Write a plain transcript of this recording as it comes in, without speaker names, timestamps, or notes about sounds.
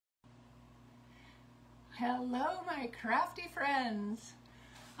Hello, my crafty friends.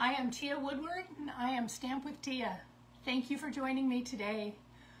 I am Teah Woodward, and I am Stamp with Teah. Thank you for joining me today.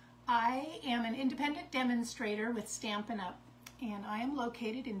 I am an independent demonstrator with Stampin' Up, and I am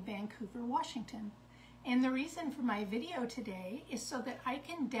located in Vancouver, Washington. And the reason for my video today is so that I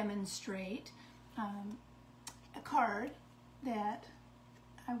can demonstrate a card that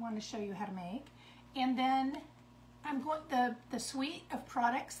I want to show you how to make, and then I'm going the suite of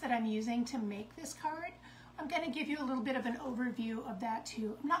products that I'm using to make this card. I'm going to give you a little bit of an overview of that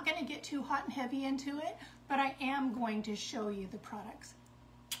too. I'm not going to get too hot and heavy into it, but I am going to show you the products.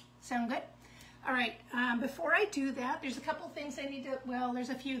 Sound good? All right, before I do that, there's a couple things I need to, well, there's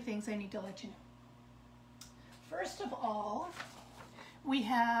a few things I need to let you know. First of all, we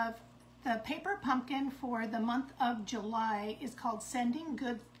have the paper pumpkin for the month of July is called Sending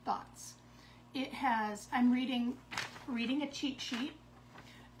Good Thoughts. It has, I'm reading a cheat sheet.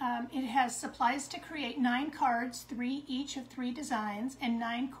 It has supplies to create 9 cards, 3 each of 3 designs, and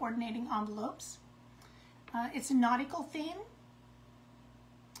 9 coordinating envelopes. It's a nautical theme.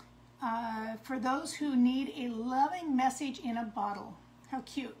 For those who need a loving message in a bottle. How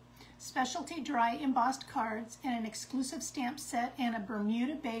cute. Specialty dry embossed cards and an exclusive stamp set and a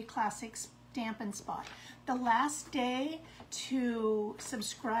Bermuda Bay Classic Stampin' Spot. The last day to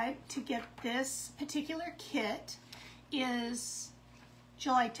subscribe to get this particular kit is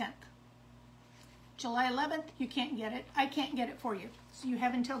July 10th. July 11th, you can't get it. I can't get it for you. So you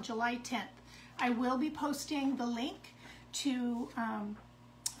have until July 10th. I will be posting the link to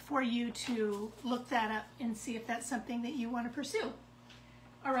for you to look that up and see if that's something that you want to pursue.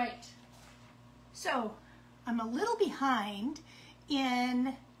 All right, so I'm a little behind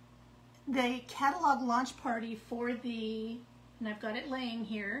in the catalog launch party for the, and I've got it laying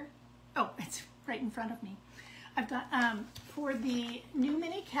here. Oh, it's right in front of me. I've got, for the new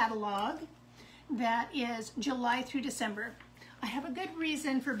mini catalog that is July through December. I have a good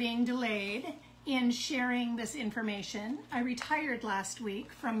reason for being delayed in sharing this information. I retired last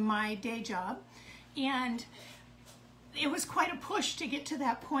week from my day job, and it was quite a push to get to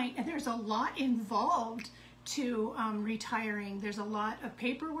that point, and there's a lot involved to retiring. There's a lot of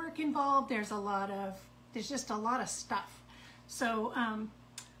paperwork involved. There's just a lot of stuff. So,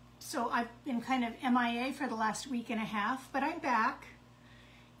 so I've been kind of MIA for the last week and a half, but I'm back,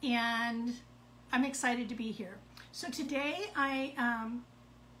 and I'm excited to be here. So today I'm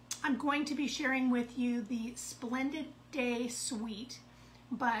going to be sharing with you the Splendid Day Suite,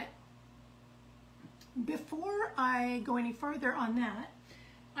 but before I go any further on that,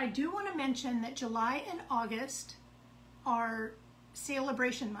 I do want to mention that July and August are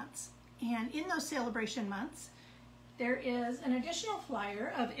celebration months. And in those celebration months, there is an additional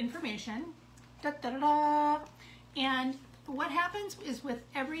flyer of information. Da, da, da, da. And what happens is with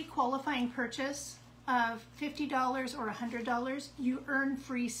every qualifying purchase of $50 or $100, you earn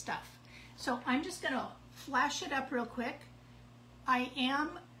free stuff. So I'm just going to flash it up real quick. I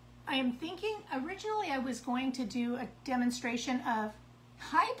am thinking, originally I was going to do a demonstration of,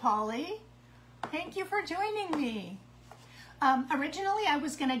 hi Polly, thank you for joining me. Originally I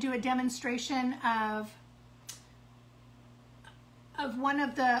was going to do a demonstration of one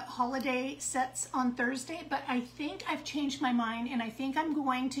of the holiday sets on Thursday, but I think I've changed my mind, and I think I'm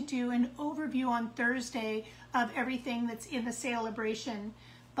going to do an overview on Thursday of everything that's in the celebration.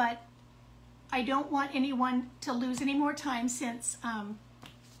 But I don't want anyone to lose any more time, since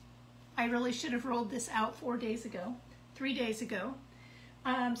I really should have rolled this out 3 days ago.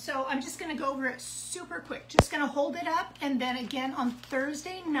 So I'm just going to go over it super quick. Just going to hold it up, and then again on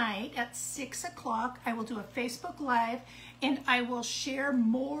Thursday night at 6 o'clock, I will do a Facebook Live, and I will share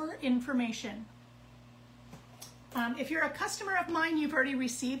more information. If you're a customer of mine, you've already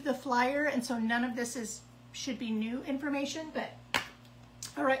received the flyer, and so none of this should be new information, but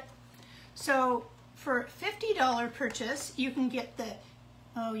all right. So for $50 purchase, you can get the,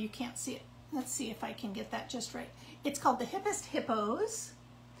 oh, you can't see it. Let's see if I can get that just right. It's called the Hippest Hippos.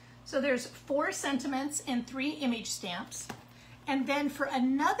 So there's 4 sentiments and 3 image stamps. And then for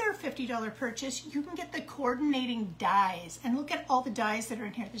another $50 purchase, you can get the coordinating dies. And look at all the dies that are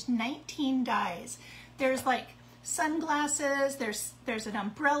in here. There's 19 dies. There's like sunglasses, there's an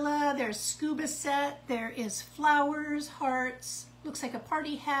umbrella, there's scuba set, there is flowers, hearts, looks like a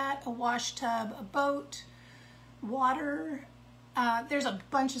party hat, a wash tub, a boat, water. There's a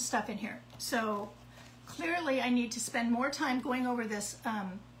bunch of stuff in here. So clearly I need to spend more time going over this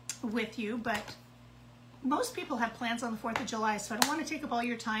with you, but most people have plans on the 4th of July, so I don't want to take up all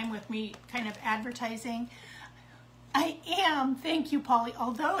your time with me kind of advertising. I am, thank you, Polly,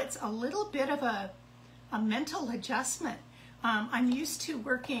 although it's a little bit of a mental adjustment. I'm used to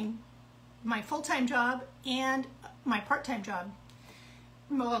working my full-time job and my part-time job.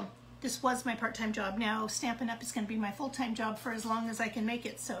 Well, this was my part-time job. Now Stampin' Up! Is going to be my full-time job for as long as I can make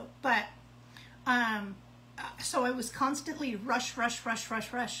it. So, but, so I was constantly rush.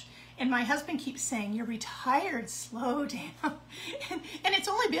 And my husband keeps saying, "You're retired, slow down." and it's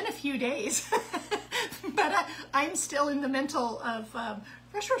only been a few days, but I'm still in the mental of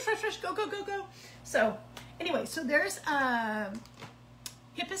rush, go. So anyway, so there's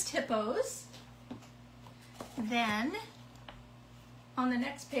Hippest Hippos. Then on the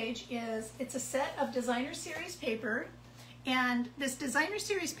next page it's a set of designer series paper, and this designer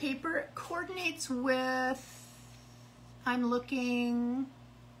series paper coordinates with, I'm looking,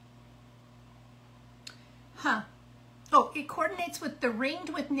 it coordinates with the Ringed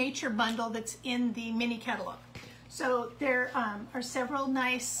with Nature bundle that's in the mini catalog. So there are several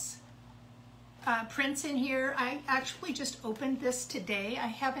nice prints in here. I actually just opened this today. I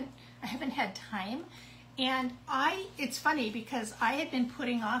haven't had time, and it's funny because I had been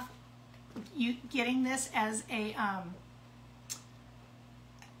putting off getting this as a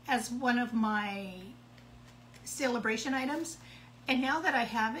as one of my celebration items, and now that I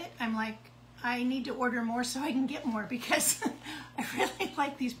have it, I'm like, I need to order more so I can get more, because I really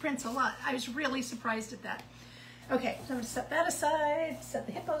like these prints a lot. I was really surprised at that. Okay, so I'm going to set that aside, set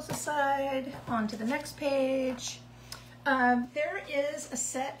the hippos aside, on to the next page. There is a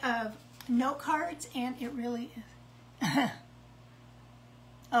set of note cards, and it really is.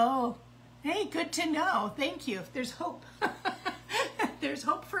 Oh, hey, good to know. Thank you. There's hope. There's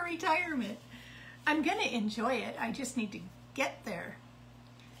hope for retirement. I'm going to enjoy it. I just need to get there.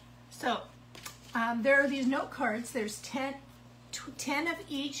 So, there are these note cards. There's 10 of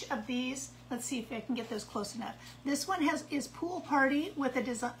each of these. Let's see if I can get those close enough. This one is Pool Party with a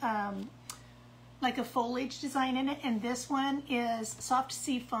design, like a foliage design in it, and this one is Soft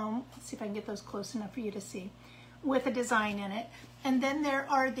Sea Foam. Let's see if I can get those close enough for you to see, with a design in it. And then there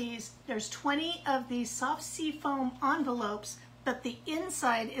are there's 20 of these Soft Sea Foam envelopes, but the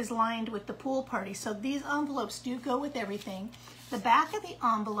inside is lined with the Pool Party. So these envelopes do go with everything. The back of the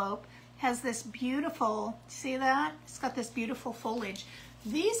envelope has this beautiful, see that? It's got this beautiful foliage.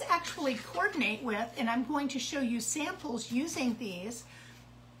 These actually coordinate with, and I'm going to show you samples using these.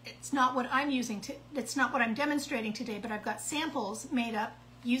 It's not what I'm using, it's not what I'm demonstrating today, but I've got samples made up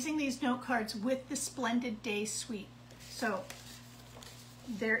using these note cards with the Splendid Day Suite. So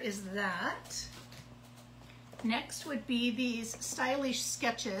there is that. Next would be these stylish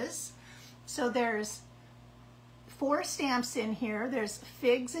sketches. So there's 4 stamps in here. There's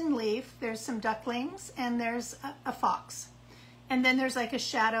figs and leaf, there's some ducklings, and there's a fox. And then there's like a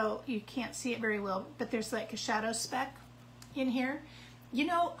shadow, you can't see it very well, but there's like a shadow speck in here. You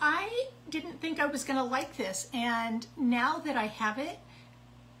know, I didn't think I was gonna like this, and now that I have it,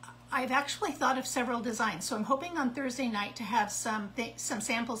 I've actually thought of several designs. So I'm hoping on Thursday night to have some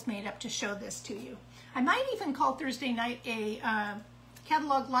samples made up to show this to you. I might even call Thursday night a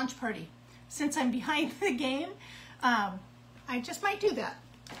catalog launch party. Since I'm behind the game, I just might do that.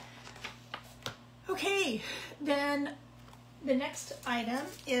 Okay, then the next item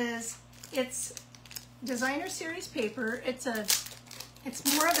is, it's designer series paper. It's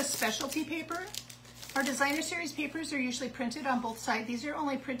more of a specialty paper. Our designer series papers are usually printed on both sides. These are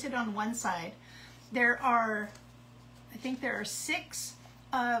only printed on one side. I think there are 6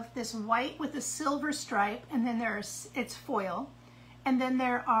 of this white with a silver stripe, and then it's foil. And then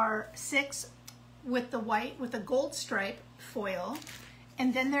there are 6 with the white with a gold stripe foil.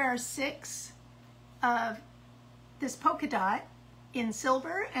 And then there are 6 of this polka dot in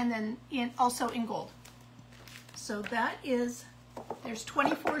silver, and then also in gold. So that is, there's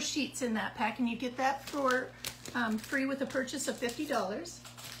 24 sheets in that pack, and you get that for free with a purchase of $50.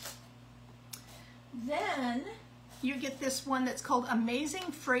 Then you get this one that's called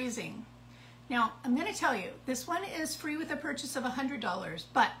Amazing Phrasing. Now, I'm going to tell you, this one is free with a purchase of $100,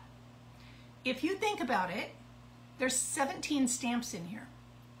 but if you think about it, there's 17 stamps in here.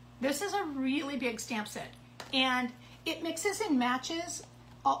 This is a really big stamp set, and it mixes and matches.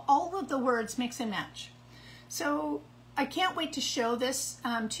 All of the words mix and match. So I can't wait to show this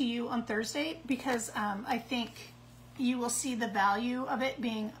to you on Thursday, because I think you will see the value of it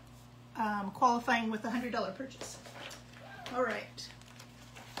being qualifying with a $100 purchase. All right,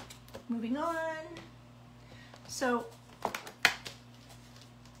 moving on. So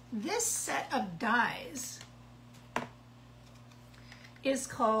this set of dies is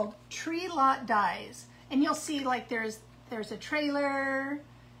called Tree Lot Dies, and you'll see like there's a trailer,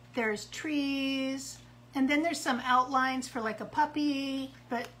 there's trees, and then there's some outlines for like a puppy,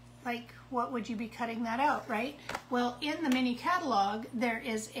 but like, what would you be cutting that out, right? Well, in the mini catalog, there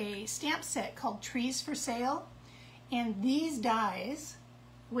is a stamp set called Trees for Sale. And these dies,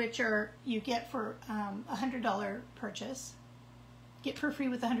 which are you get for a $100 purchase, get for free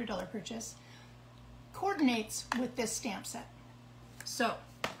with a $100 purchase, coordinates with this stamp set. So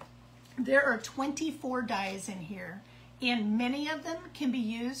there are 24 dies in here, and many of them can be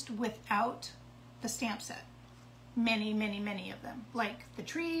used without the stamp set. Many, many, many of them, like the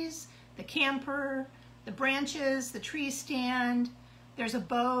trees, the camper, the branches, the tree stand. There's a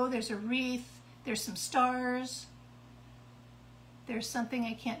bow, there's a wreath, there's some stars. There's something,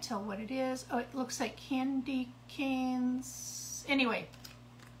 I can't tell what it is. Oh, it looks like candy canes. Anyway,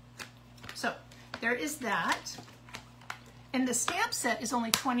 so there is that. And the stamp set is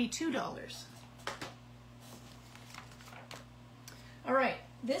only $22. All right,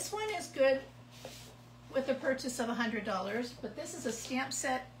 this one is good with a purchase of $100, but this is a stamp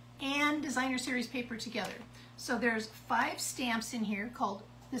set and designer series paper together. So there's 5 stamps in here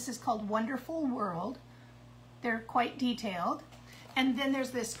this is called Wonderful World. They're quite detailed. And then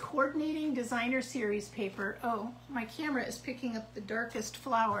there's this coordinating designer series paper. Oh, my camera is picking up the darkest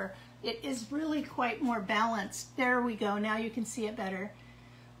flower. It is really quite more balanced. There we go, now you can see it better.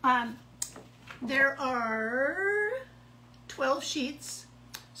 There are 12 sheets,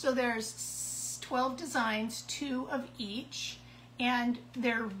 so there's 12 designs, 2 of each, and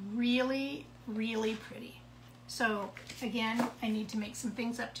they're really, really pretty. So again, I need to make some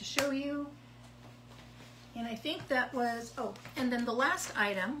things up to show you. And I think that was, oh, and then the last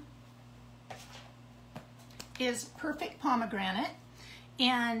item is Perfect Pomegranate.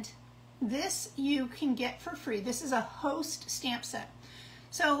 And this you can get for free. This is a host stamp set.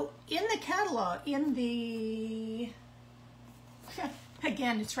 So in the catalog,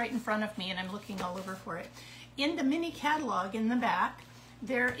 again, it's right in front of me and I'm looking all over for it. In the mini catalog in the back,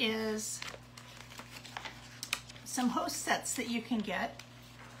 there is some host sets that you can get.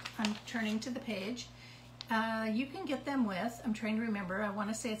 I'm turning to the page. You can get them with, I'm trying to remember, I want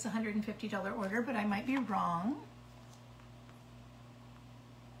to say it's a $150 order, but I might be wrong.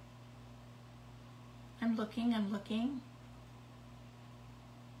 I'm looking.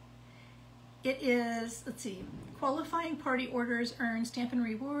 It is, let's see, qualifying party orders earn Stampin'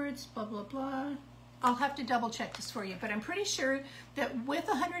 Rewards, blah, blah, blah. I'll have to double check this for you, but I'm pretty sure that with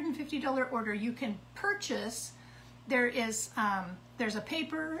a $150 order, you can purchase, there's a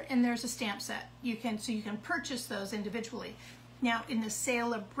paper and there's a stamp set. So you can purchase those individually. Now in the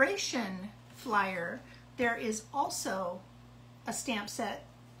Celebration flyer, there is also a stamp set,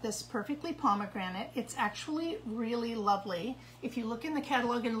 this Perfectly Pomegranate. It's actually really lovely. If you look in the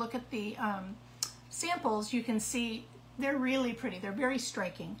catalog and look at the samples, you can see they're really pretty. They're very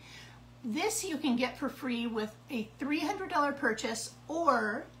striking. This you can get for free with a $300 purchase,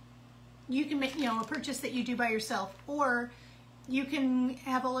 or you can make, a purchase that you do by yourself, or you can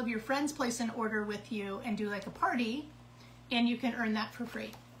have all of your friends place an order with you and do like a party, and you can earn that for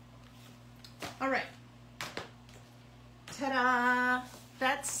free. All right. Ta-da!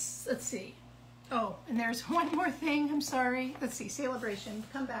 That's, let's see. Oh, and there's one more thing. I'm sorry. Let's see. Celebration.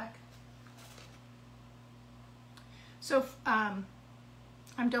 Come back. So I'm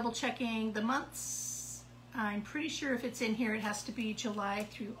double checking the months. I'm pretty sure if it's in here, it has to be July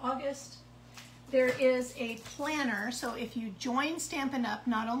through August. There is a planner, so if you join Stampin' Up,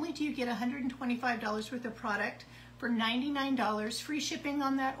 not only do you get $125 worth of product for $99, free shipping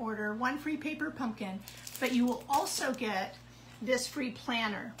on that order, 1 free paper pumpkin, but you will also get this free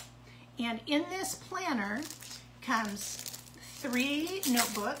planner. And in this planner comes 3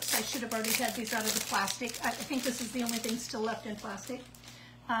 notebooks. I should have already had these out of the plastic. I think this is the only thing still left in plastic.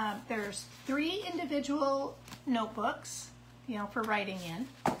 There's 3 individual notebooks, for writing in.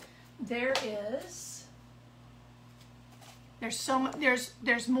 There's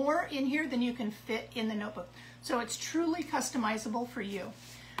more in here than you can fit in the notebook. So it's truly customizable for you.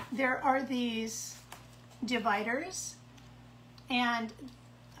 There are these dividers, and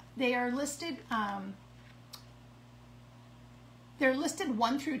they are listed, they're listed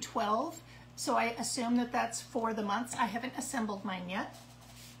 1 through 12. So I assume that that's for the months. I haven't assembled mine yet.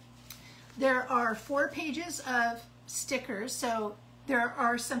 There are 4 pages of stickers. So there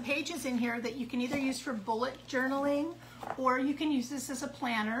are some pages in here that you can either use for bullet journaling, or you can use this as a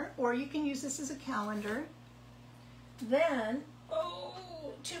planner, or you can use this as a calendar. Then, oh,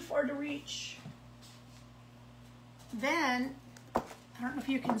 too far to reach. Then, I don't know if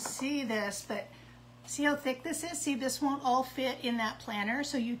you can see this, but see how thick this is? See, this won't all fit in that planner.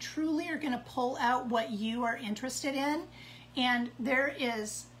 So you truly are going to pull out what you are interested in. And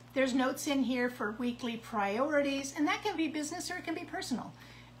there's notes in here for weekly priorities, and that can be business or it can be personal.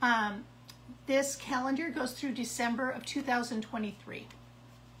 This calendar goes through December of 2023.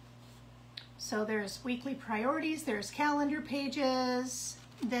 So there's weekly priorities, there's calendar pages,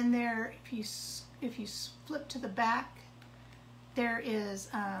 then there, if you flip to the back, there is,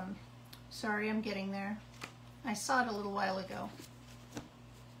 sorry, I'm getting there. I saw it a little while ago.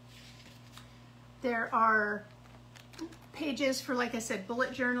 There are pages for, like I said,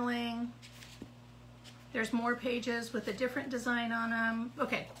 bullet journaling. There's more pages with a different design on them.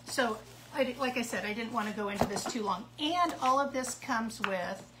 Okay, so like I said, I didn't want to go into this too long. And all of this comes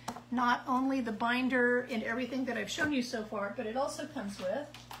with not only the binder and everything that I've shown you so far, but it also comes with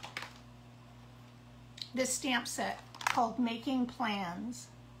this stamp set called Making Plans.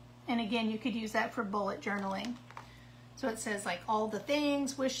 And again, you could use that for bullet journaling. So it says like all the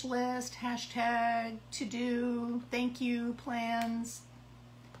things, wish list, hashtag, to do, thank you, plans.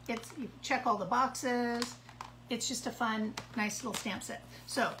 You check all the boxes. It's just a fun, nice little stamp set.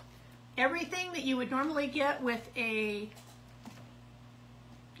 So everything that you would normally get with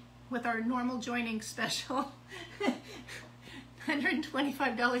our normal joining special,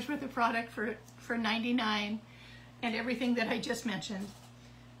 $125 worth of product for $99, and everything that I just mentioned.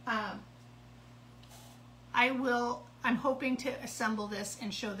 I'm hoping to assemble this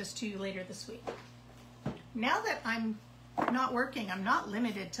and show this to you later this week. Now that I'm not working, I'm not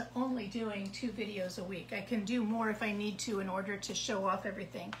limited to only doing 2 videos a week. I can do more if I need to in order to show off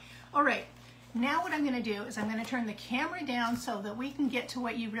everything. All right, now what I'm going to do is I'm going to turn the camera down so that we can get to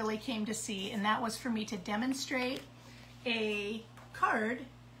what you really came to see, and that was for me to demonstrate a card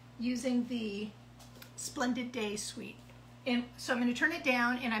using the Splendid Day suite. And so I'm going to turn it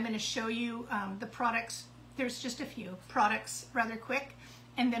down and I'm going to show you the products. There's just a few products rather quick,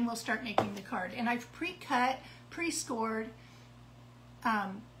 and then we'll start making the card. And I've pre-cut, pre-scored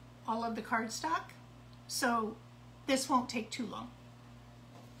all of the cardstock, so this won't take too long.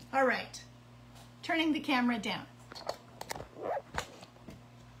 All right, turning the camera down.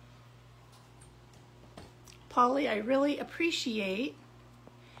 Polly, I really appreciate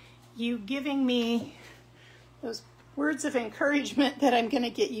you giving me those words of encouragement that I'm going to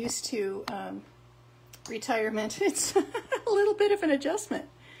get used to retirement. It's a little bit of an adjustment.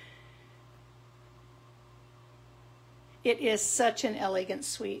 It is such an elegant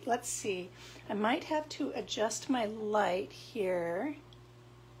suite. Let's see. I might have to adjust my light here.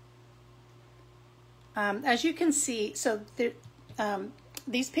 As you can see, so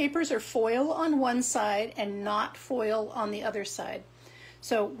these papers are foil on one side and not foil on the other side.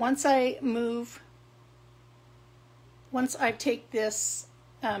 So once I take this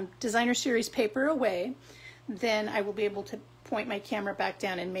Designer Series paper away, then I will be able to point my camera back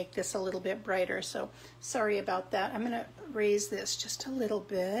down and make this a little bit brighter. So sorry about that. I'm going to raise this just a little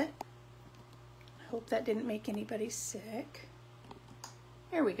bit. I hope that didn't make anybody sick.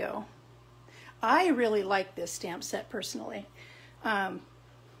 There we go. I really like this stamp set personally.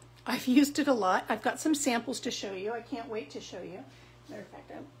 I've used it a lot. I've got some samples to show you. I can't wait to show you. Matter of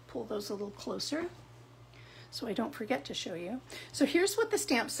fact, I'll pull those a little closer so I don't forget to show you. So here's what the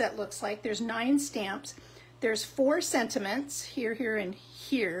stamp set looks like. There's 9 stamps. There's 4 sentiments, here, here, and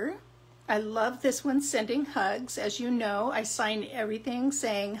here. I love this one, Sending Hugs. As you know, I sign everything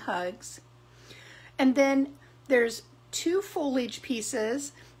saying hugs. And then there's 2 foliage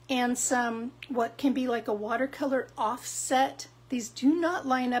pieces and some what can be like a watercolor offset. These do not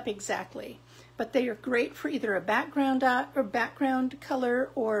line up exactly, but they are great for either a background color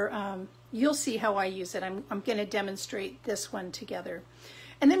or you'll see how I use it. I'm going to demonstrate this one together.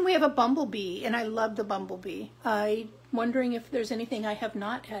 And then we have a bumblebee, and I love the bumblebee. I'm wondering if there's anything I have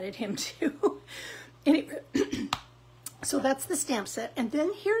not added him to. Anyway, so that's the stamp set. And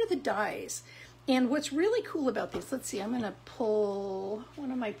then here are the dies. And what's really cool about these, let's see, I'm going to pull one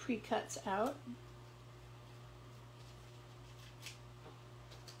of my pre-cuts out.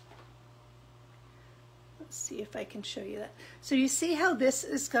 Let's see if I can show you that. So you see how this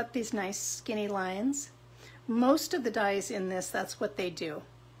has got these nice skinny lines? Most of the dies in this, that's what they do.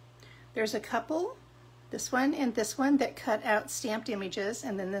 There's a couple, this one and this one, that cut out stamped images,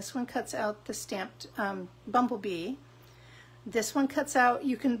 and then this one cuts out the stamped bumblebee. This one cuts out,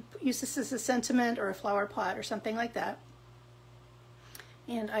 you can use this as a sentiment or a flower pot or something like that.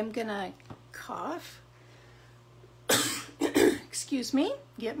 And I'm gonna cough. Excuse me,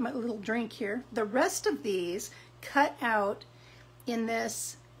 get my little drink here. The rest of these cut out in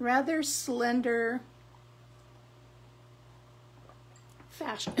this rather slender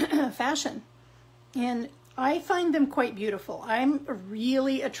fashion. And I find them quite beautiful. I'm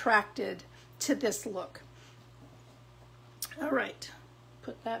really attracted to this look. All right,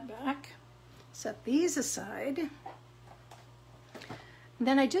 put that back, set these aside. And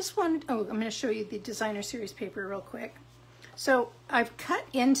then I just wanted, oh, I'm going to show you the designer series paper real quick. So I've cut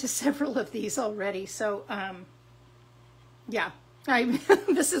into several of these already. So yeah,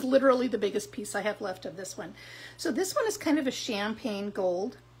 this is literally the biggest piece I have left of this one. So this one is kind of a champagne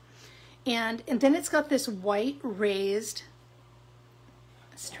gold. And then it's got this white raised,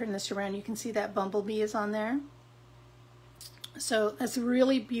 let's turn this around, you can see that bumblebee is on there. So that's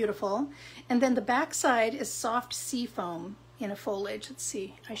really beautiful. And then the back side is soft sea foam in a foliage. Let's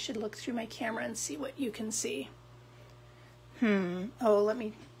see, I should look through my camera and see what you can see. Oh, let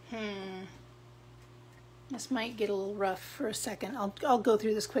me, This might get a little rough for a second. I'll go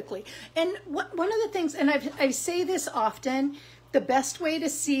through this quickly. And one of the things, and I say this often, the best way to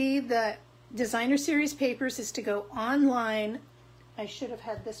see the designer series papers is to go online. I should have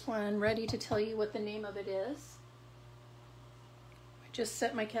had this one ready to tell you what the name of it is. I just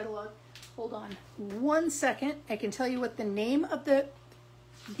set my catalog. Hold on 1 second. I can tell you what the name of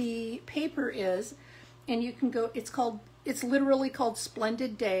the paper is, and you can go, it's literally called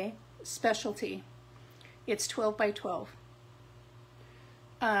Splendid Day Specialty. It's 12 by 12.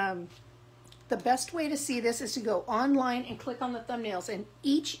 The best way to see this is to go online and click on the thumbnails, and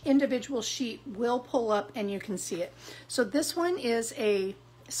each individual sheet will pull up and you can see it. So this one is a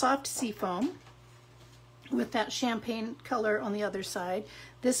soft sea foam with that champagne color on the other side.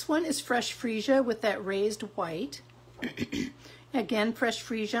 This one is fresh freesia with that raised white. Again, fresh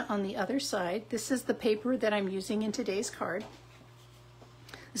freesia on the other side. This is the paper that I'm using in today's card.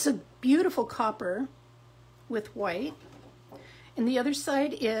 This is a beautiful copper with white. And the other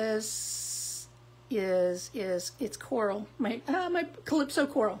side is it's coral, my Calypso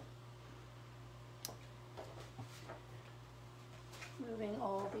coral. Moving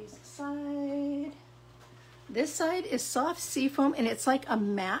all these aside. This side is soft sea foam, and it's like a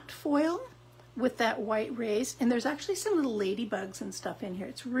matte foil with that white raised, and there's actually some little ladybugs and stuff in here.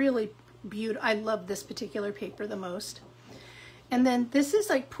 It's really beautiful. I love this particular paper the most. And then this is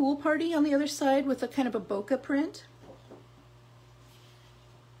like Pool Party on the other side with a kind of a bokeh print.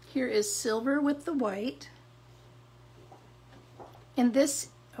 Here is silver with the white. And this,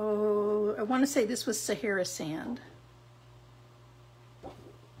 oh, I want to say this was Sahara sand.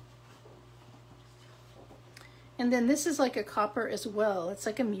 And then this is like a copper as well. It's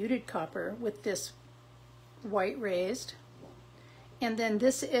like a muted copper with this white raised. And then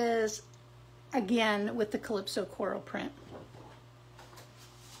this is, again, with the Calypso coral print.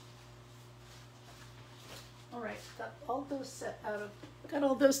 All right, got all those set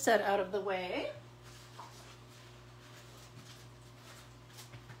out of the way.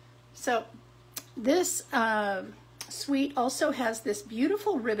 So this suite also has this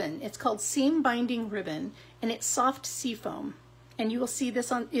beautiful ribbon. It's called Seam Binding Ribbon, and it's soft sea foam. And you will see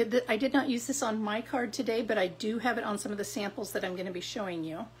this on, I did not use this on my card today, but I do have it on some of the samples that I'm going to be showing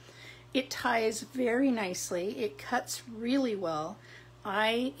you. It ties very nicely. It cuts really well.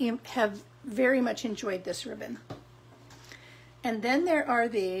 I have very much enjoyed this ribbon. And then there are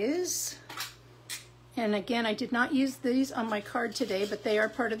these, and again, I did not use these on my card today, but they are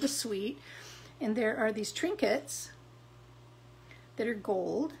part of the suite. And there are these trinkets that are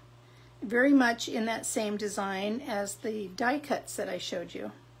gold, very much in that same design as the die cuts that I showed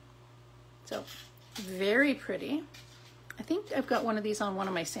you. So very pretty. I think I've got one of these on one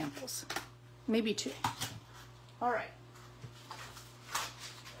of my samples, maybe two. All right.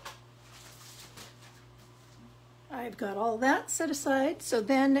 I've got all that set aside. So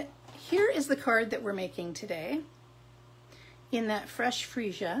then here is the card that we're making today in that fresh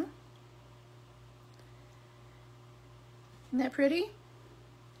freesia. Isn't that pretty?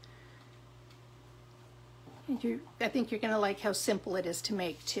 I think you're going to like how simple it is to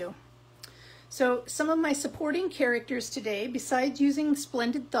make too. So some of my supporting characters today, besides using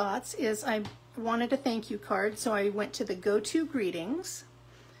Splendid Thoughts, is I wanted a thank you card. So I went to the Go-To Greetings,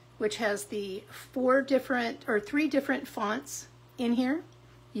 which has the 3 different fonts in here,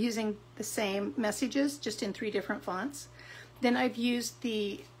 using the same messages, just in 3 different fonts. Then I've used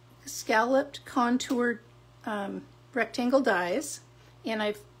the scalloped contoured rectangle dies,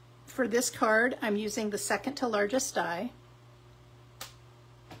 and for this card, I'm using the 2nd to largest die.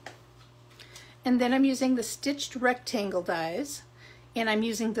 And then I'm using the stitched rectangle dies, and I'm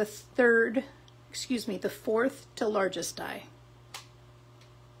using the 4th to largest die.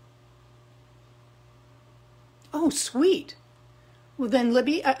 Oh, sweet. Well then,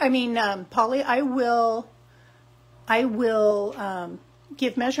 Libby, Polly, I will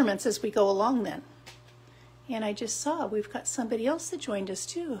give measurements as we go along then. And I just saw we've got somebody else that joined us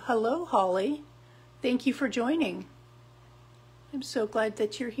too. Hello, Holly. Thank you for joining. I'm so glad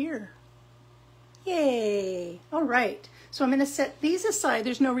that you're here. Yay. All right. So I'm going to set these aside.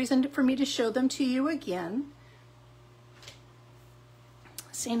 There's no reason for me to show them to you again.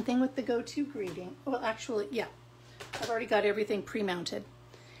 Same thing with the go-to greeting. Well, actually, yeah, I've already got everything pre-mounted.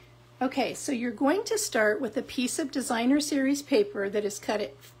 Okay, so you're going to start with a piece of designer series paper that is cut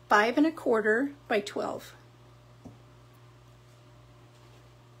at 5 1/4 by 12.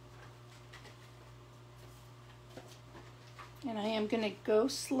 And I am going to go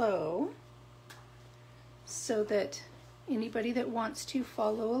slow so that anybody that wants to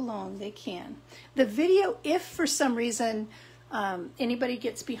follow along, they can. The video, if for some reason anybody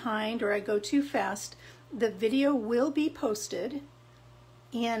gets behind or I go too fast, the video will be posted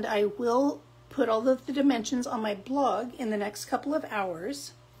and I will put all of the dimensions on my blog in the next couple of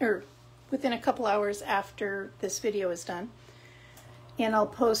hours, or within a couple hours after this video is done. And I'll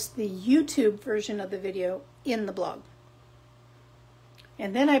post the YouTube version of the video in the blog.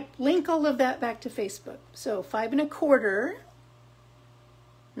 And then I link all of that back to Facebook. So 5 1/4,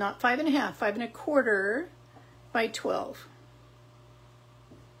 not 5 1/2, 5 1/4 by 12.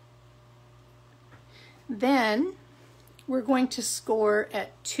 Then we're going to score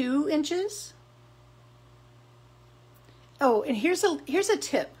at 2 inches. Oh, and here's a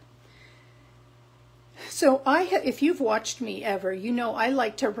tip. So if you've watched me ever, you know I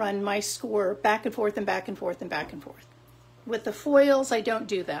like to run my score back and forth and back and forth and back and forth. With the foils, I don't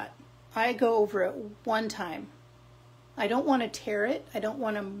do that. I go over it one time. I don't want to tear it. I don't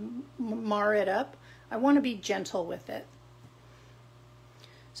want to mar it up. I want to be gentle with it.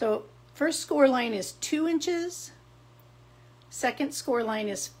 So first score line is 2 inches. Second score line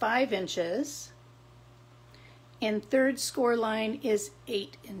is 5 inches. And third score line is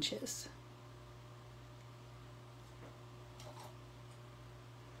 8 inches.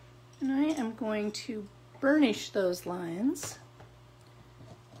 And I am going to burnish those lines.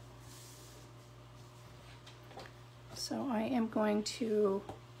 So I am going to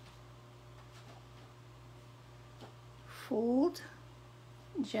fold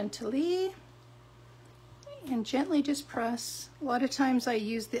gently and gently just press. A lot of times I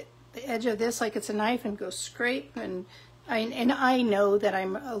use the edge of this like it's a knife and go scrape, and I know that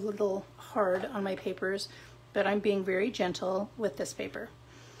I'm a little hard on my papers, but I'm being very gentle with this paper.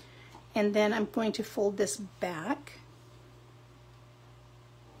 And then I'm going to fold this back,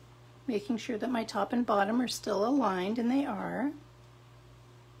 making sure that my top and bottom are still aligned, and they are.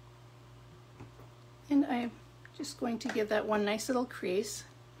 And I'm just going to give that one nice little crease.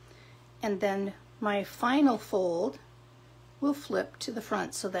 And then my final fold will flip to the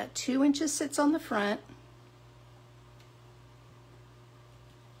front so that 2 inches sits on the front.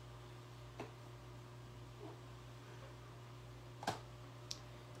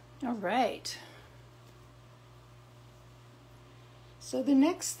 All right. So the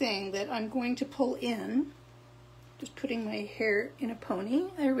next thing that I'm going to pull in, just putting my hair in a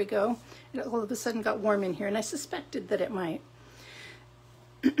pony, there we go. It all of a sudden got warm in here, and I suspected that it might,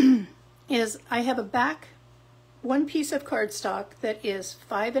 is I have one piece of cardstock that is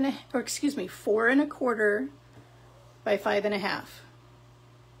 4 1/4 by 5 1/2.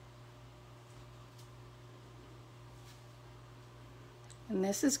 And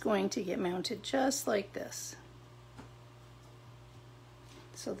this is going to get mounted just like this,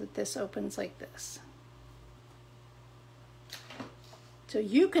 so that this opens like this. So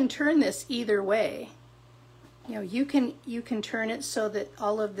you can turn this either way. You know, you can turn it so that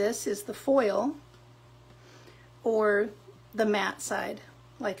all of this is the foil or the matte side,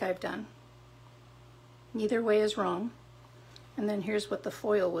 like I've done. Neither way is wrong. And then here's what the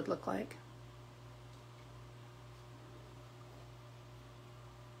foil would look like.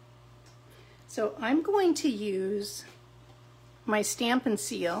 So I'm going to use my Stamp and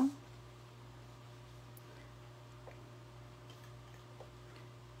Seal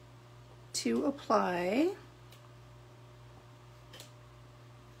to apply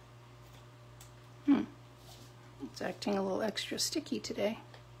it's acting a little extra sticky today.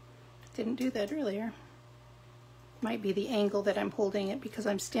 Didn't do that earlier. Might be the angle that I'm holding it because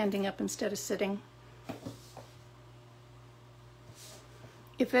I'm standing up instead of sitting.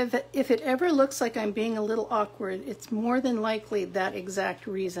 If it ever looks like I'm being a little awkward, it's more than likely that exact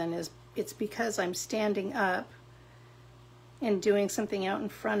reason. It's because I'm standing up and doing something out in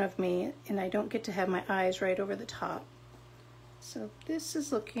front of me, and I don't get to have my eyes right over the top. So this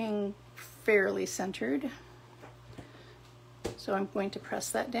is looking fairly centered. So I'm going to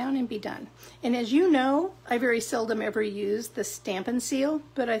press that down and be done. And as you know, I very seldom ever use the Stamp and Seal,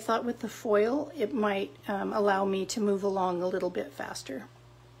 but I thought with the foil it might allow me to move along a little bit faster.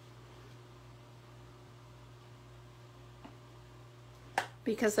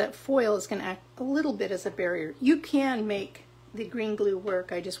 because that foil is going to act a little bit as a barrier. You can make the green glue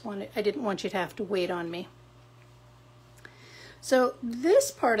work. I didn't want you to have to wait on me. So this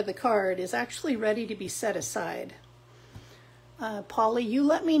part of the card is actually ready to be set aside. Polly, you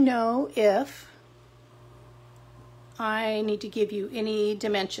let me know if I need to give you any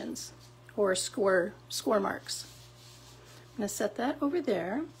dimensions or score marks. I'm going to set that over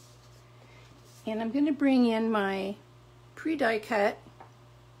there, and I'm going to bring in my pre-die cut.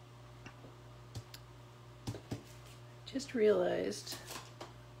 Just realized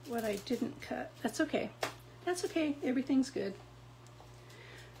what I didn't cut. That's okay. That's okay. Everything's good.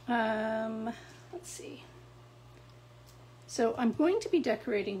 Let's see. So I'm going to be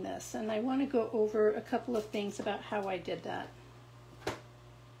decorating this, and I want to go over a couple of things about how I did that.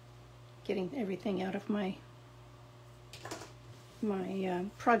 Getting everything out of my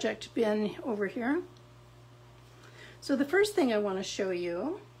project bin over here. So the first thing I want to show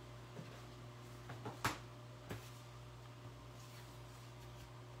you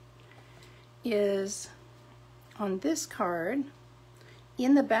is on this card,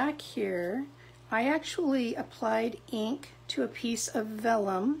 in the back here, I actually applied ink to a piece of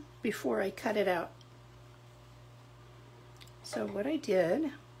vellum before I cut it out. So what I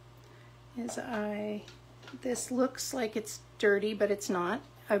did is this looks like it's dirty, but it's not.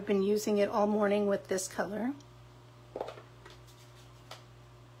 I've been using it all morning with this color.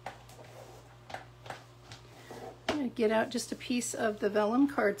 I'm going to get out just a piece of the vellum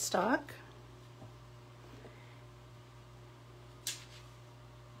cardstock.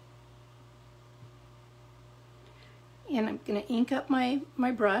 And I'm going to ink up my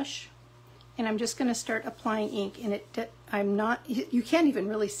brush, and I'm just going to start applying ink. And you can't even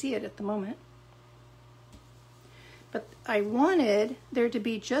really see it at the moment. But I wanted there to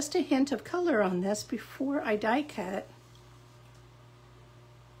be just a hint of color on this before I die cut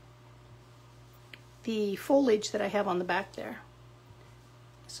the foliage that I have on the back there.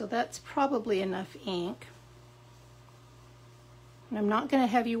 So that's probably enough ink. And I'm not going to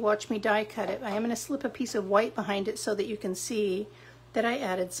have you watch me die cut it. I am going to slip a piece of white behind it so that you can see that I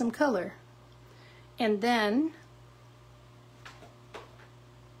added some color. And then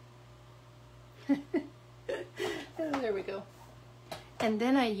oh, there we go. And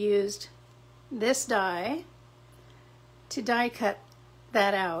then I used this die to die cut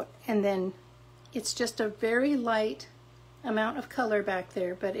that out, and then it's just a very light amount of color back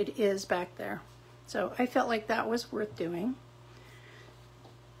there, but it is back there. So I felt like that was worth doing.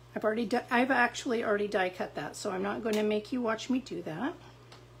 I've actually already die cut that, so I'm not going to make you watch me do that.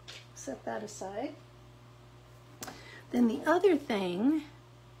 Set that aside. Then the other thing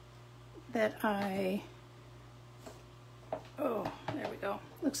that oh, there we go.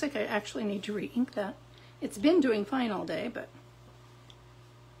 Looks like I actually need to re-ink that. It's been doing fine all day, but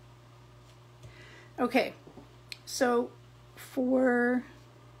okay. So for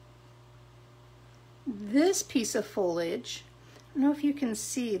this piece of foliage, I don't know if you can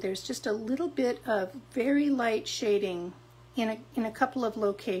see, there's just a little bit of very light shading in a couple of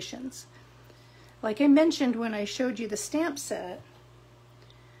locations. Like I mentioned when I showed you the stamp set,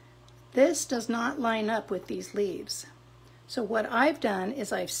 this does not line up with these leaves. So what I've done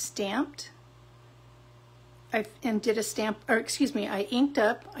is I've stamped, I inked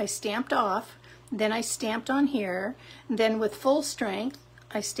up, I stamped off, then I stamped on here, and then with full strength,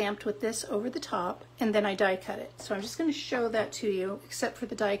 I stamped with this over the top, and then I die cut it. So I'm just going to show that to you, except for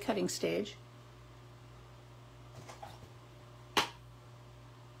the die cutting stage.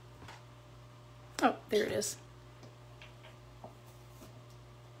 Oh, there it is.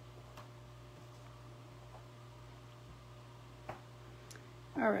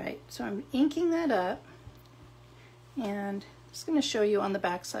 All right, so I'm inking that up, and I'm just going to show you on the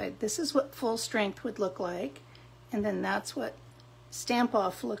back side. This is what full strength would look like, and then that's what stamp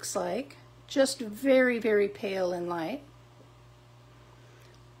off looks like, just very, very pale and light.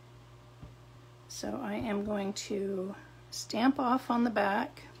 So I am going to stamp off on the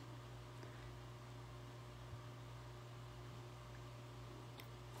back.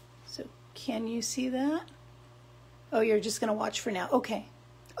 So can you see that? Oh, you're just going to watch for now. Okay.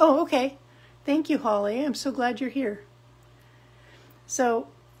 Oh, okay. Thank you, Holly. I'm so glad you're here. So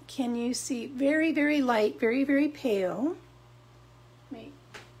can you see very, very light, very, very pale? Let me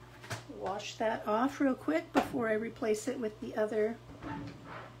wash that off real quick before I replace it with the other.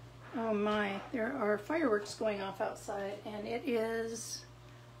 Oh my, there are fireworks going off outside, and it is,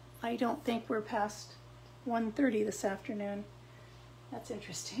 I don't think we're past 1:30 this afternoon. That's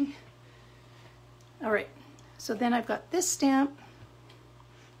interesting. All right, so then I've got this stamp,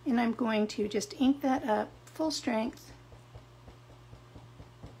 and I'm going to just ink that up full strength.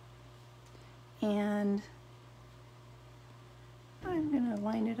 and I'm going to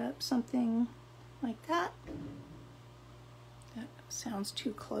line it up something like that. That sounds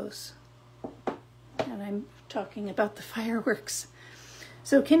too close. And I'm talking about the fireworks.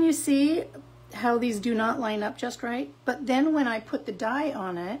 So can you see how these do not line up just right? But then when I put the dye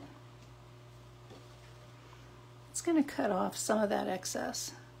on it, it's going to cut off some of that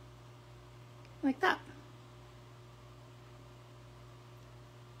excess, like that.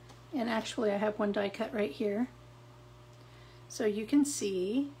 And actually I have one die cut right here. So you can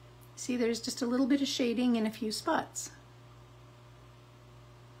see there's just a little bit of shading in a few spots.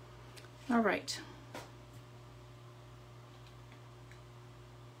 All right.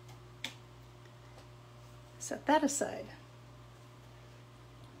 Set that aside.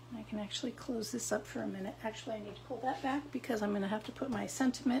 I can actually close this up for a minute. Actually, I need to pull that back because I'm going to have to put my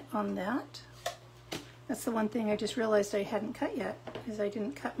sentiment on that. That's the one thing I just realized I hadn't cut yet, is I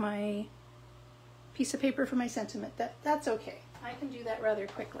didn't cut my piece of paper for my sentiment. That's okay. I can do that rather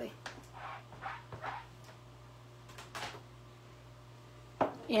quickly.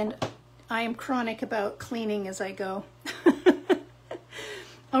 And I am chronic about cleaning as I go.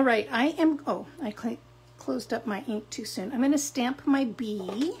 All right, I closed up my ink too soon. I'm going to stamp my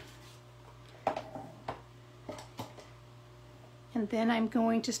B. And then I'm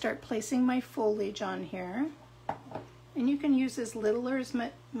going to start placing my foliage on here. And you can use as little or as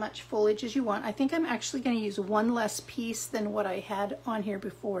much foliage as you want. I think I'm actually going to use one less piece than what I had on here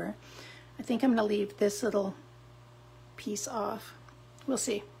before. I think I'm going to leave this little piece off. We'll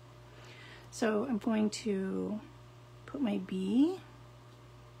see. So I'm going to put my B.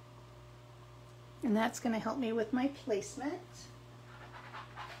 And that's going to help me with my placement.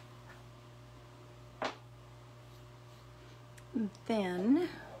 Then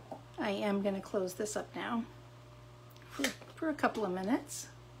I am going to close this up now for a couple of minutes.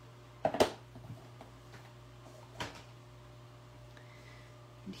 And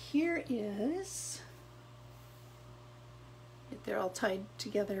here is, they're all tied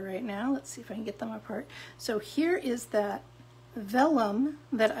together right now. Let's see if I can get them apart. So here is that vellum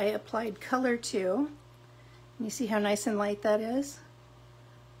that I applied color to. And you see how nice and light that is?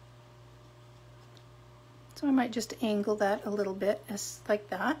 So I might just angle that a little bit, as like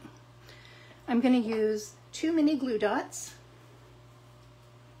that. I'm going to use 2 mini glue dots.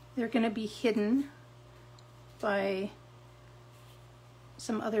 They're going to be hidden by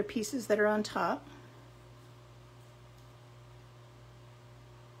some other pieces that are on top.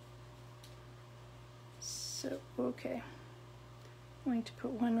 So, okay. I'm going to put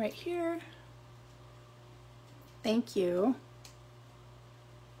one right here. Thank you.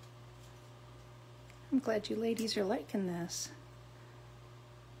 I'm glad you ladies are liking this.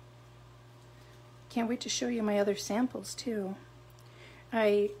 Can't wait to show you my other samples too.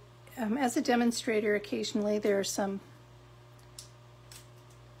 As a demonstrator, occasionally there are some,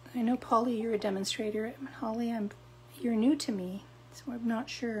 I know Polly, you're a demonstrator. Holly, you're new to me, so I'm not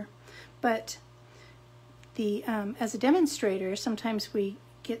sure. But as a demonstrator, sometimes we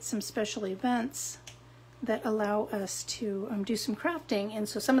get some special events that allow us to do some crafting, and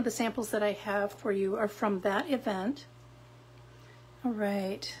so some of the samples that I have for you are from that event. All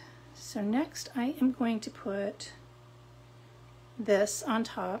right, so next I am going to put this on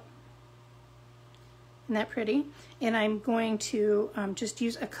top. Isn't that pretty? And I'm going to just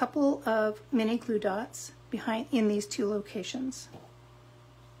use a couple of mini glue dots in these two locations.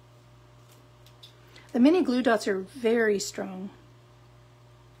 The mini glue dots are very strong.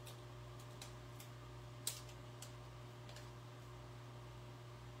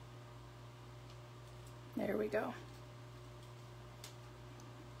 There we go.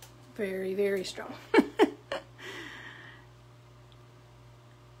 Very, very strong.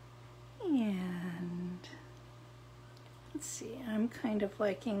 And let's see, I'm kind of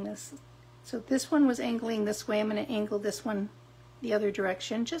liking this. So this one was angling this way. I'm going to angle this one the other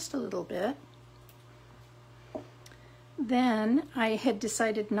direction just a little bit. Then I had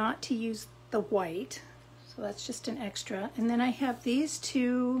decided not to use the white, so that's just an extra. And then I have these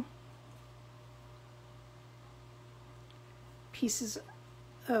two pieces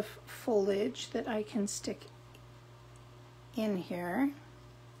of foliage that I can stick in here.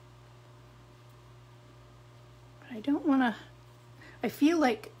 But I don't want to, I feel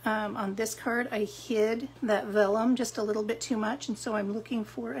like on this card I hid that vellum just a little bit too much, and so I'm looking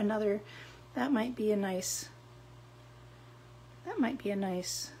for another. That might be a nice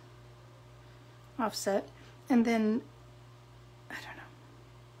offset. And then I don't know,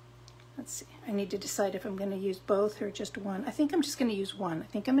 let's see, I need to decide if I'm going to use both or just one. I think I'm just going to use one. I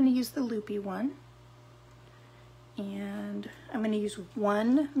think I'm going to use the loopy one, and I'm going to use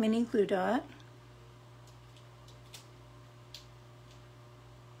one mini glue dot.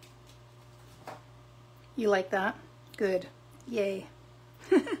 You like that? Good. Yay.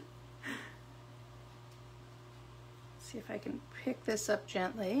 See if I can pick this up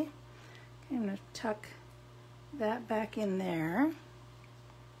gently. Okay, I'm going to tuck that back in there.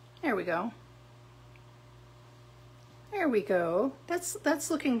 There we go. There we go. That's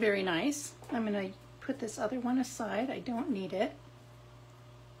looking very nice. I'm going to put this other one aside. I don't need it.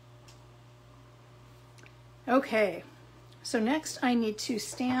 Okay, so next I need to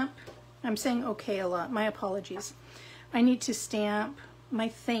stamp. I'm saying okay a lot, my apologies. I need to stamp my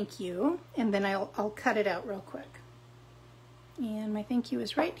thank you, and then I'll cut it out real quick. And my thank you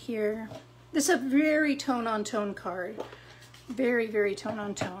is right here. This is a very tone-on-tone card. Very, very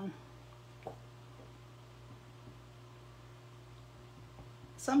tone-on-tone.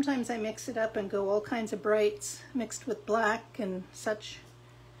 Sometimes I mix it up and go all kinds of brights mixed with black and such.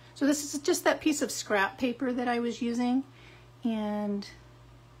 So this is just that piece of scrap paper that I was using. And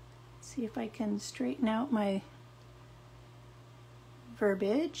see if I can straighten out my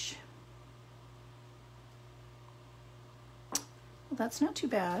verbiage. Well, that's not too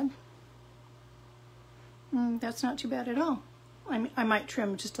bad. That's not too bad at all. I might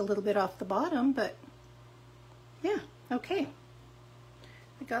trim just a little bit off the bottom, but yeah, okay.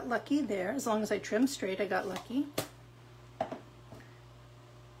 I got lucky there. As long as I trim straight, I got lucky.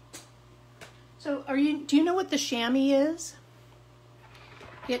 So do you know what the chamois is?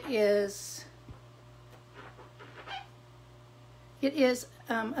 It is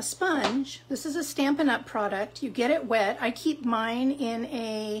a sponge. This is a Stampin' Up! Product. You get it wet. I keep mine in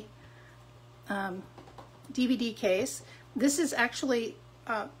a DVD case. This is actually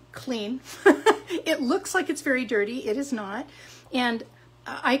clean. It looks like it's very dirty. It is not. And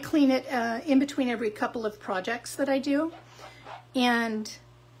I clean it in between every couple of projects that I do. And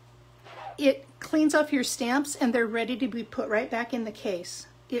it cleans off your stamps and they're ready to be put right back in the case.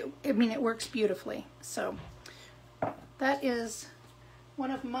 I mean, it works beautifully. So that is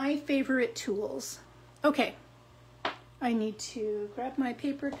one of my favorite tools. Okay, I need to grab my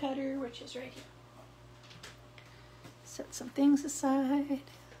paper cutter, which is right here. Set some things aside.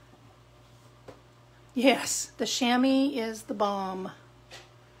 Yes, the chamois is the bomb.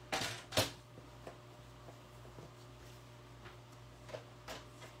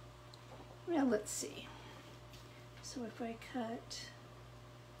 Well, let's see. So if I cut,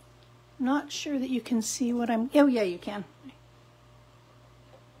 I'm not sure that you can see what I'm, oh yeah, you can.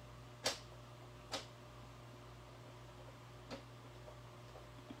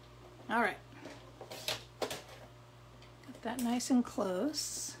 All right. Got that nice and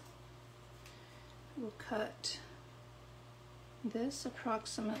close. We'll cut this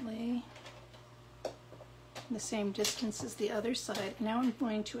approximately the same distance as the other side. Now I'm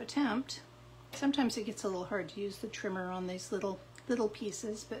going to attempt. Sometimes it gets a little hard to use the trimmer on these little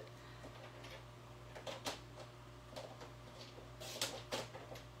pieces, but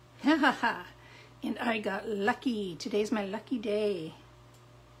ha ha ha! And I got lucky. Today's my lucky day.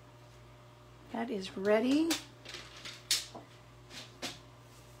 That is ready.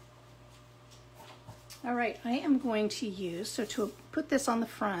 All right, I am going to use, so to put this on the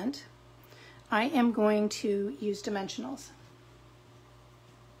front, I am going to use dimensionals.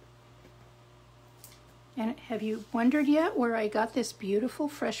 And have you wondered yet where I got this beautiful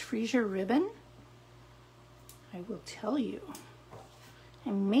fresh freesia ribbon? I will tell you.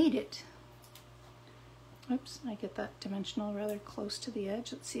 I made it. Oops, I get that dimensional rather close to the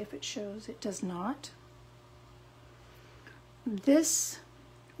edge. Let's see if it shows. It does not. This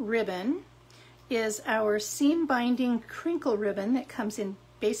ribbon is our seam binding crinkle ribbon that comes in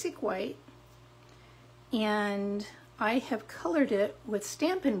basic white, and I have colored it with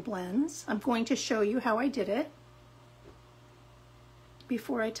Stampin' Blends. I'm going to show you how I did it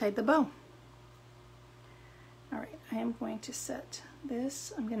before I tied the bow. All right, I am going to set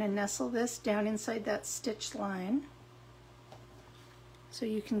this, I'm going to nestle this down inside that stitch line so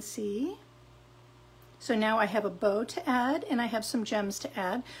you can see. So now I have a bow to add and I have some gems to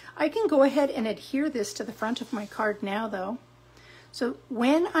add. I can go ahead and adhere this to the front of my card now though. So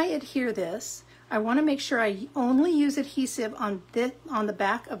when I adhere this, I want to make sure I only use adhesive on the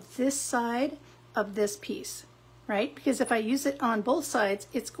back of this side of this piece, right? Because if I use it on both sides,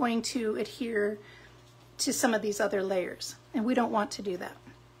 it's going to adhere to some of these other layers, and we don't want to do that.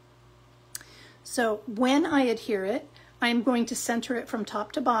 So when I adhere it, I'm going to center it from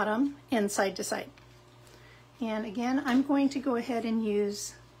top to bottom and side to side. And again, I'm going to go ahead and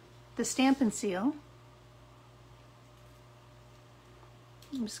use the Stampin' Seal.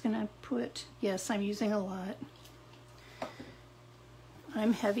 I'm just going to put, yes, I'm using a lot.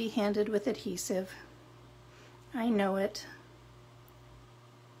 I'm heavy-handed with adhesive. I know it.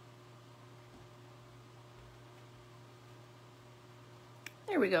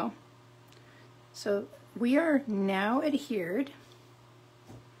 we go. So we are now adhered.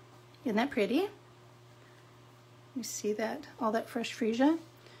 Isn't that pretty? You see that, all that fresh freesia?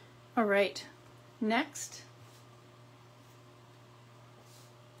 All right, next,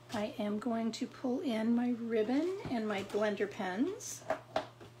 I am going to pull in my ribbon and my blender pens. I'm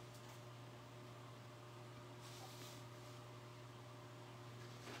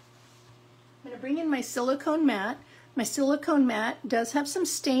going to bring in my silicone mat. My silicone mat does have some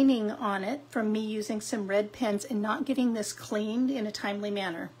staining on it from me using some red pens and not getting this cleaned in a timely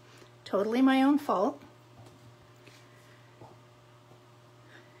manner. Totally my own fault.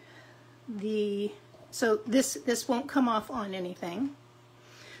 So this won't come off on anything.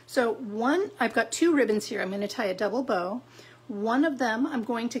 So I've got two ribbons here. I'm going to tie a double bow. One of them I'm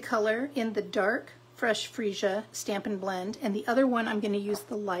going to color in the dark fresh freesia Stampin' Blend, and the other one I'm going to use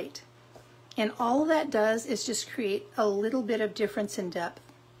the light. And all that does is just create a little bit of difference in depth.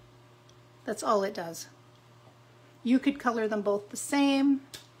 That's all it does. You could color them both the same.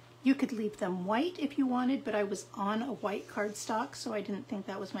 You could leave them white if you wanted, but I was on a white cardstock, so I didn't think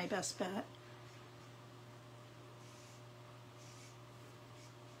that was my best bet.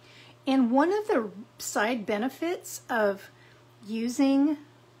 And one of the side benefits of using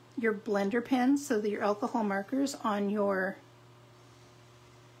your blender pens, so that your alcohol markers on your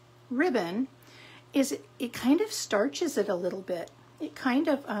ribbon, is it kind of starches it a little bit. It kind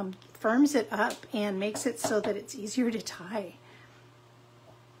of firms it up and makes it so that it's easier to tie.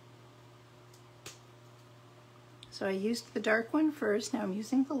 So I used the dark one first, now I'm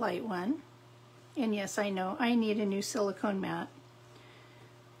using the light one. And yes, I know I need a new silicone mat.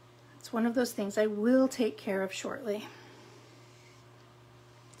 It's one of those things I will take care of shortly.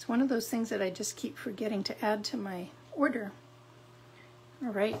 It's one of those things that I just keep forgetting to add to my order.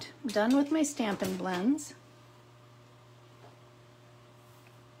 All right, I'm done with my Stampin' Blends.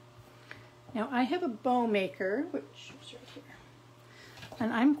 Now I have a bow maker, which is right here.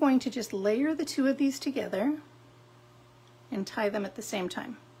 And I'm going to just layer the two of these together and tie them at the same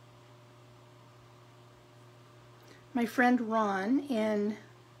time. My friend Ron in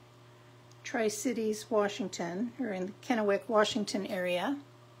Tri-Cities, Washington, or in the Kennewick, Washington area.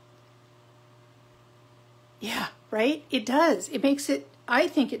 Yeah, right? It does. It makes it, I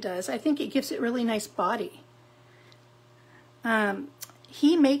think it does. I think it gives it really nice body.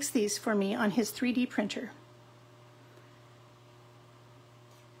 He makes these for me on his 3D printer.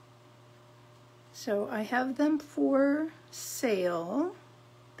 So I have them for sale.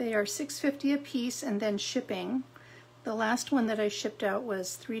 They are $6.50 a piece and then shipping. The last one that I shipped out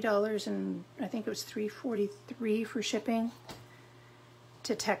was $3 and I think it was $3.43 for shipping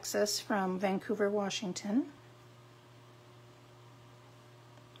to Texas from Vancouver, Washington.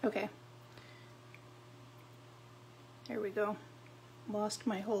 Okay. There we go. Lost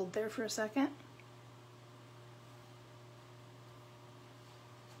my hold there for a second.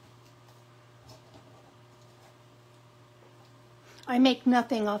 I make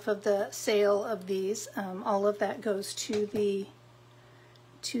nothing off of the sale of these. All of that goes to the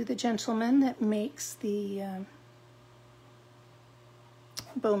gentleman that makes the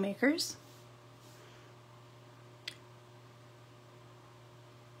bow makers.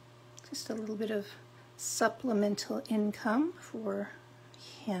 Just a little bit of supplemental income for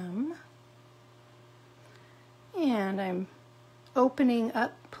him. And I'm opening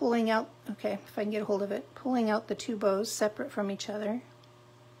up, pulling out, okay, if I can get a hold of it, pulling out the two bows separate from each other.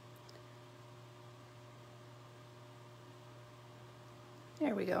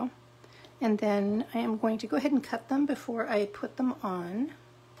 There we go. And then I am going to go ahead and cut them before I put them on,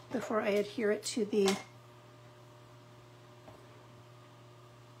 before I adhere it to the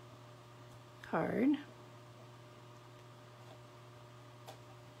card.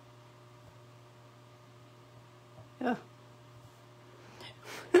 Oh.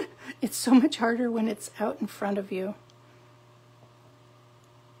 It's so much harder when it's out in front of you.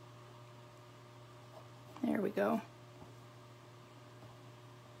 There we go.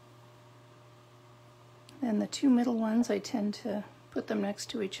 And the two middle ones, I tend to put them next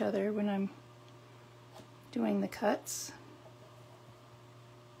to each other when I'm doing the cuts.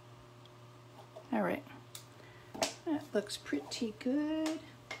 All right, that looks pretty good.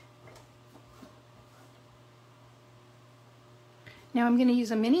 Now I'm going to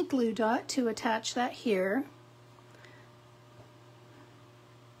use a mini glue dot to attach that here.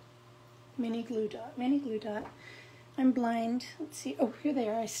 Mini glue dot, mini glue dot. I'm blind. Let's see. Oh, here they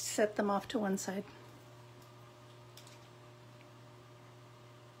are. I set them off to one side.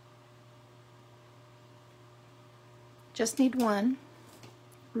 Just need one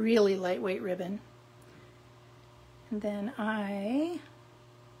really lightweight ribbon. And then I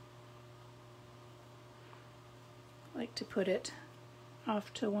like to put it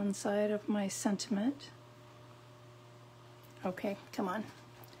off to one side of my sentiment. Okay, come on.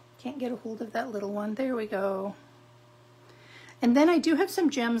 Can't get a hold of that little one. There we go. And then I do have some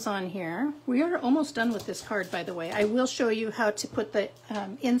gems on here. We are almost done with this card, by the way. I will show you how to put the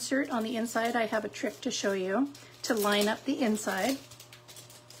insert on the inside. I have a trick to show you to line up the inside.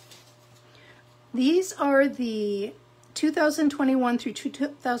 These are the 2021 through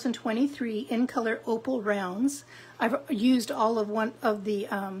 2023 in color opal rounds. I've used all of one of the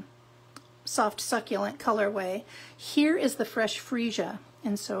soft succulent colorway. Here is the fresh freesia,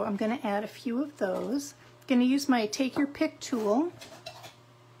 and so I'm going to add a few of those. I'm going to use my take your pick tool,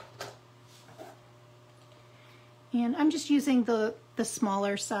 and I'm just using the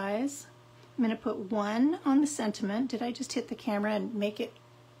smaller size. I'm going to put one on the sentiment. Did I just hit the camera and make it?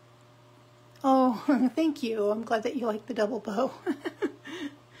 Oh, thank you. I'm glad that you like the double bow.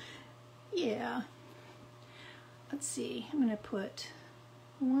 Yeah. Let's see. I'm going to put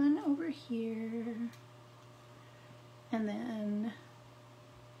one over here, and then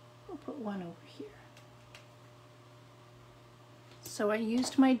we'll put one over here. So I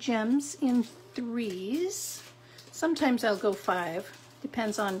used my gems in 3s. Sometimes I'll go 5.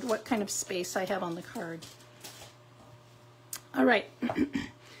 Depends on what kind of space I have on the card. All right.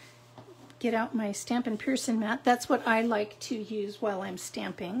 Get out my Stampin' Pearson mat. That's what I like to use while I'm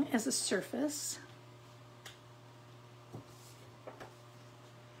stamping as a surface.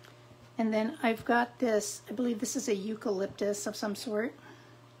 And then I've got this, I believe this is a eucalyptus of some sort.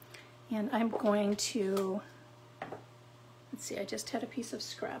 And I'm going to, let's see, I just had a piece of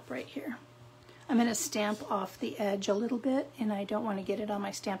scrap right here. I'm going to stamp off the edge a little bit, and I don't want to get it on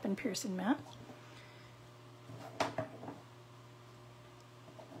my Stampin' Pearson mat.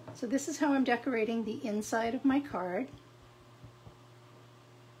 So this is how I'm decorating the inside of my card.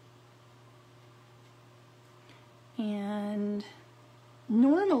 And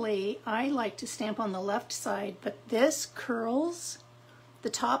normally I like to stamp on the left side, but this curls, the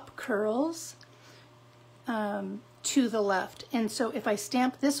top curls to the left. And so if I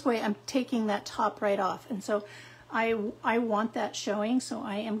stamp this way, I'm taking that top right off. And so I want that showing, so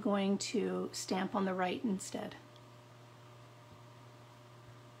I am going to stamp on the right instead.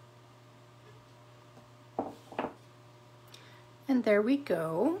 And there we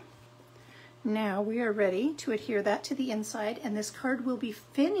go. Now we are ready to adhere that to the inside, and this card will be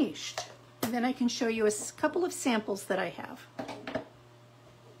finished. And then I can show you a couple of samples that I have.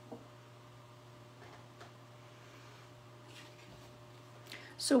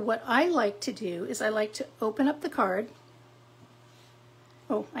 So what I like to do is I like to open up the card.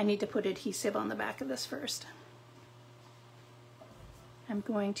 Oh, I need to put adhesive on the back of this first. I'm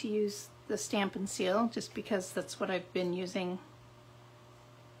going to use the Stampin' Seal just because that's what I've been using.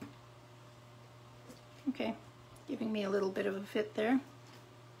 Okay, giving me a little bit of a fit there.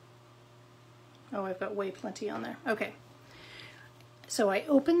 Oh, I've got way plenty on there. Okay, so I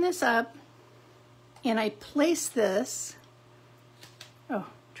open this up and I place this. Oh,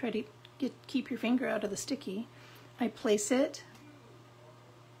 try to keep your finger out of the sticky. I place it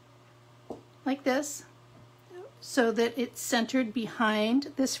like this so that it's centered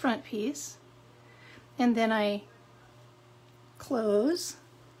behind this front piece, and then I close.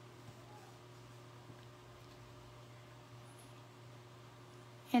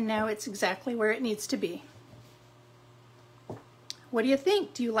 And now it's exactly where it needs to be. What do you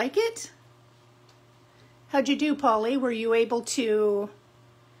think? Do you like it? How'd you do, Polly? Were you able to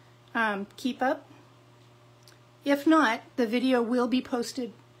keep up? If not, the video will be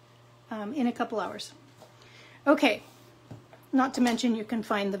posted in a couple hours. Okay, not to mention you can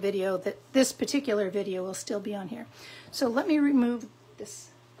find the video, that this particular video will still be on here. So let me remove this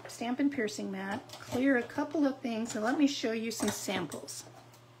Stampin' Piercing mat, clear a couple of things, and let me show you some samples.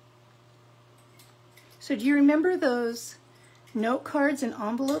 So do you remember those note cards and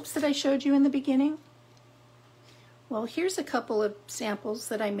envelopes that I showed you in the beginning? Well, here's a couple of samples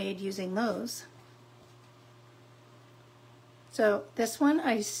that I made using those. So this one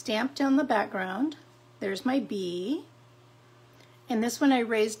I stamped on the background. There's my bee. And this one I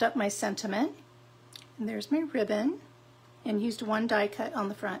raised up my sentiment. And there's my ribbon, and used one die cut on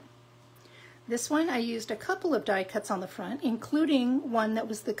the front. This one I used a couple of die cuts on the front, including one that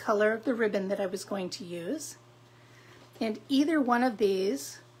was the color of the ribbon that I was going to use. And either one of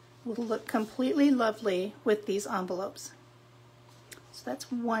these will look completely lovely with these envelopes. So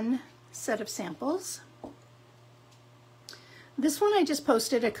that's one set of samples. This one I just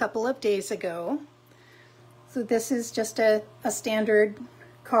posted a couple of days ago. So this is just a standard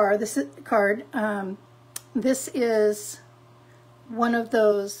card. This is one of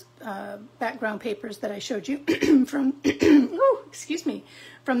those background papers that I showed you from, oh, excuse me,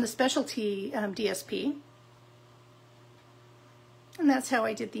 from the Specialty DSP. And that's how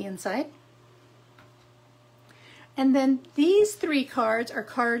I did the inside. And then these 3 cards are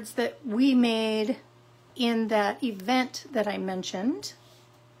cards that we made in that event that I mentioned,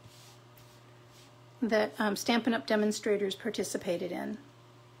 that Stampin' Up! Demonstrators participated in.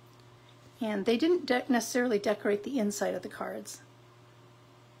 And they didn't necessarily decorate the inside of the cards.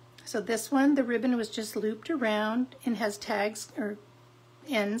 So this one, the ribbon was just looped around and has tags or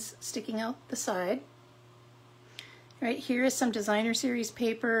ends sticking out the side. Right here is some designer series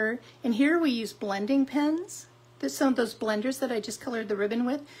paper, and here we use blending pens. Some of those blenders that I just colored the ribbon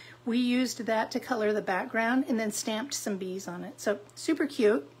with, we used that to color the background and then stamped some bees on it. So super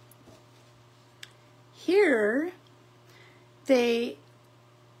cute. Here, they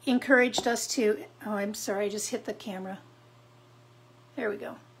encouraged us to, oh, I'm sorry, I just hit the camera. There we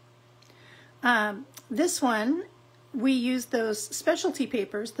go. This one, we used those specialty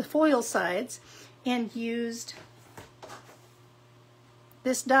papers, the foil sides, and used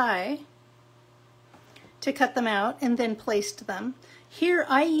this die to cut them out and then placed them. Here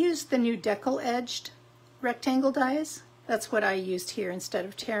I used the new decal edged rectangle dies. That's what I used here instead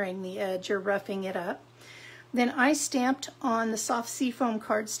of tearing the edge or roughing it up. Then I stamped on the soft seafoam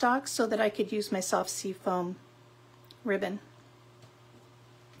cardstock so that I could use my soft seafoam ribbon.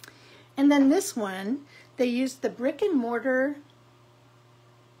 And then this one, they used the brick and mortar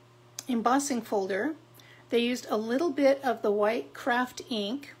embossing folder. They used a little bit of the white craft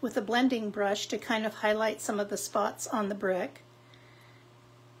ink with a blending brush to kind of highlight some of the spots on the brick.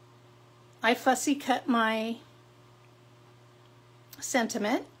 I fussy cut my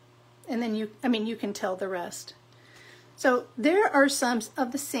sentiment, and then you can tell the rest. So there are some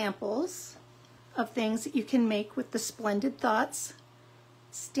of the samples of things that you can make with the Splendid Thoughts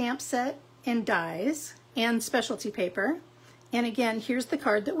stamp set and dies and specialty paper. And again, here's the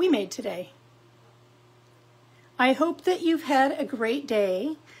card that we made today. I hope that you've had a great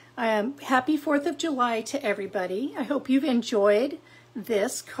day. Happy 4th of July to everybody. I hope you've enjoyed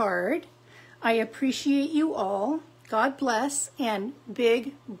this card. I appreciate you all. God bless, and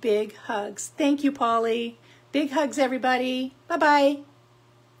big, big hugs. Thank you, Polly. Big hugs, everybody. Bye-bye.